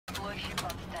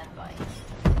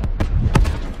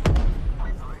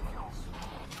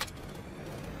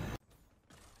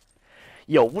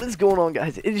Yo, what is going on,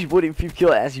 guys? It is your boy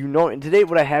Fifakill, as you know, and today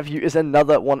what I have here is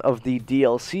another one of the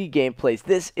DLC gameplays.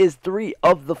 This is 3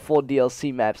 of the 4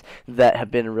 DLC maps that have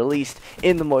been released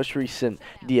in the most recent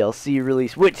DLC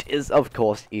release, which is, of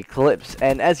course, Eclipse.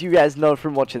 And as you guys know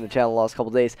from watching the channel the last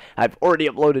couple days, I've already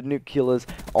uploaded nuke killers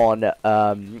on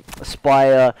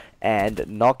Spire and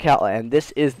Knockout, and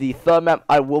this is the 3rd map.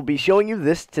 I will be showing you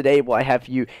this today. What I have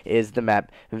for you is the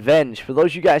map Verge. For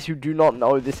those of you guys who do not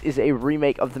know, this is a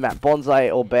remake of the map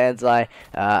Bonsai or Banzai.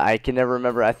 I can never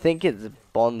remember. I think it's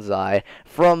Bonsai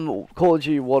from Call of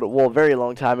Duty World at War a very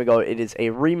long time ago. It is a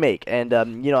remake, and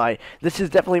you know, this is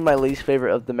definitely my least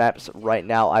favorite of the maps right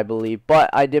now, I believe,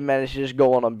 but I did manage to just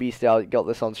go on Beast. I got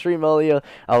this on stream earlier.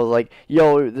 I was like,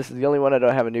 yo, this is the only one I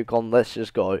don't have a nuke on, let's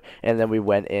just go. And then we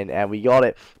went in and we got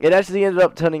it. It actually ended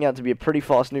up turning out to be a pretty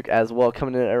fast nuke as well,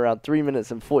 coming in at around 3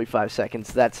 minutes and 45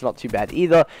 seconds. That's not too bad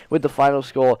either, with the final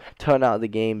score turnout of the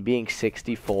game being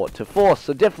 64-4.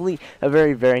 So definitely a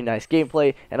very, very nice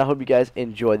gameplay, and I hope you guys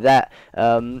enjoy that.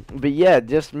 But yeah,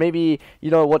 just maybe,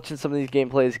 you know, watching some of these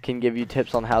gameplays can give you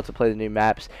tips on how to play the new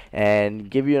maps and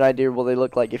give you an idea of what they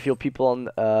look like. If you're people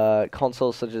on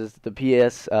consoles such as the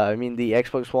the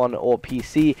Xbox One or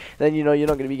PC, then you know you're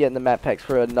not going to be getting the map packs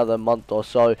for another month or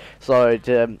so. So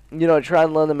to, you know, try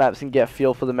and learn the maps and get a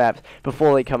feel for the maps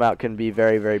before they come out can be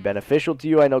very, very beneficial to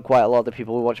you. I know quite a lot of the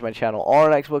people who watch my channel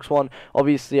are on Xbox One.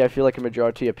 Obviously, I feel like a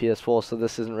majority are PS4, so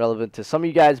this isn't relevant to some of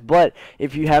you guys. But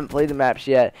if you haven't played the maps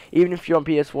yet, even if you're on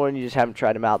PS4 and you just haven't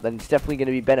tried them out, then it's definitely going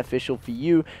to be beneficial for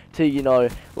you to, you know,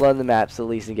 learn the maps at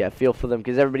least and get a feel for them,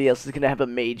 because everybody else is going to have a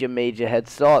major head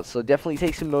start. So definitely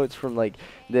take some notes from like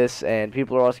this, and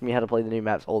people are asking me how to play the new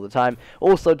maps all the time.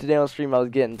 Also today on stream I was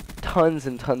getting tons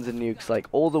and tons of nukes like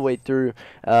all the way through,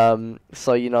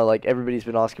 so you know, like everybody's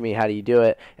been asking me how do you do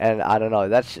it, and I don't know,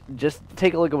 that's just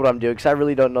take a look at what I'm doing, because I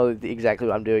really don't know exactly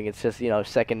what I'm doing. It's just, you know,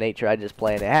 second nature. I just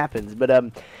play and it happens.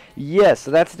 But yeah,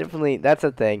 so that's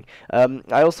a thing.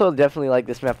 I also definitely like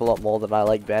this map a lot more than I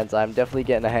like Banzai. I'm definitely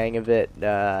getting a hang of it.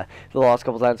 The last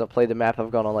couple times I've played the map,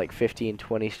 I've gone on like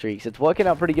 15-20 streaks. It's working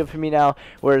out pretty good for me now,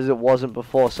 whereas it wasn't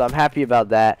before, so I'm happy about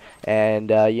that. And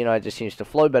you know, it just seems to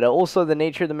flow better. Also, the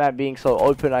nature of the map being so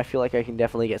open, I feel like I can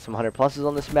definitely get some 100 pluses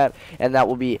on this map, and that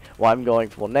will be what I'm going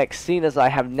for next, seeing as I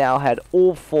have now had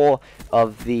all 4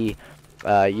 of the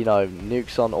you know,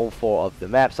 nukes on all 4 of the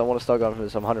maps. I want to start going for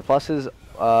some 100 pluses.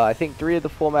 I think 3 of the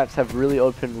 4 maps have really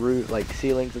open roof, like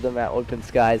ceilings of the map, open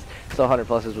skies, so 100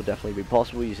 pluses will definitely be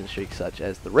possible using streaks such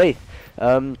as the Wraith.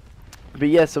 But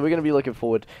yeah, so we're going to be looking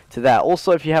forward to that.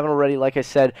 Also, if you haven't already, like I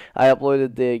said, I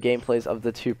uploaded the gameplays of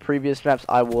the 2 previous maps.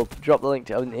 I will drop the link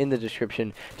in the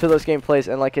description to those gameplays.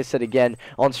 And like I said again,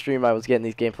 on stream I was getting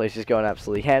these gameplays just going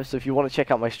absolutely ham. So if you want to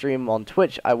check out my stream on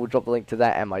Twitch, I will drop the link to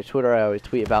that, and my Twitter. I always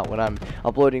tweet about when I'm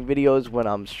uploading videos, when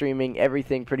I'm streaming,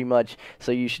 everything pretty much.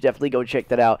 So you should definitely go check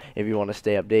that out if you want to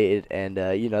stay updated and,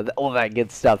 you know, all that good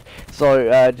stuff.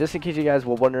 So just in case you guys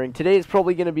were wondering, today is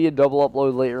probably going to be a double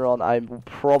upload later on. I will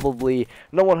probably,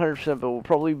 not 100%, but we'll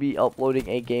probably be uploading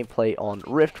a gameplay on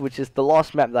Rift, which is the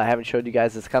last map that I haven't showed you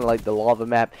guys. It's kind of like the lava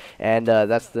map, and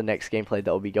that's the next gameplay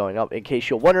that will be going up, in case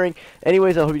you're wondering.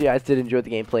 Anyways, I hope you guys did enjoy the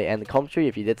gameplay and the commentary.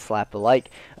 If you did, slap a like.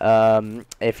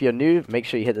 If you're new, make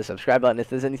sure you hit the subscribe button.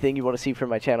 If there's anything you want to see from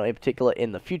my channel in particular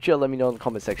in the future, let me know in the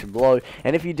comment section below.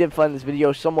 And if you did find this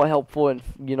video somewhat helpful and,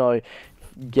 you know,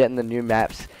 getting the new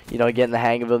maps, you know, getting the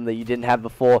hang of them that you didn't have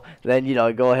before, then, you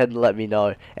know, go ahead and let me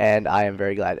know, and I am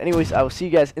very glad. Anyways, I will see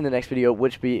you guys in the next video,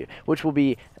 which will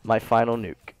be my final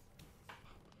nuke.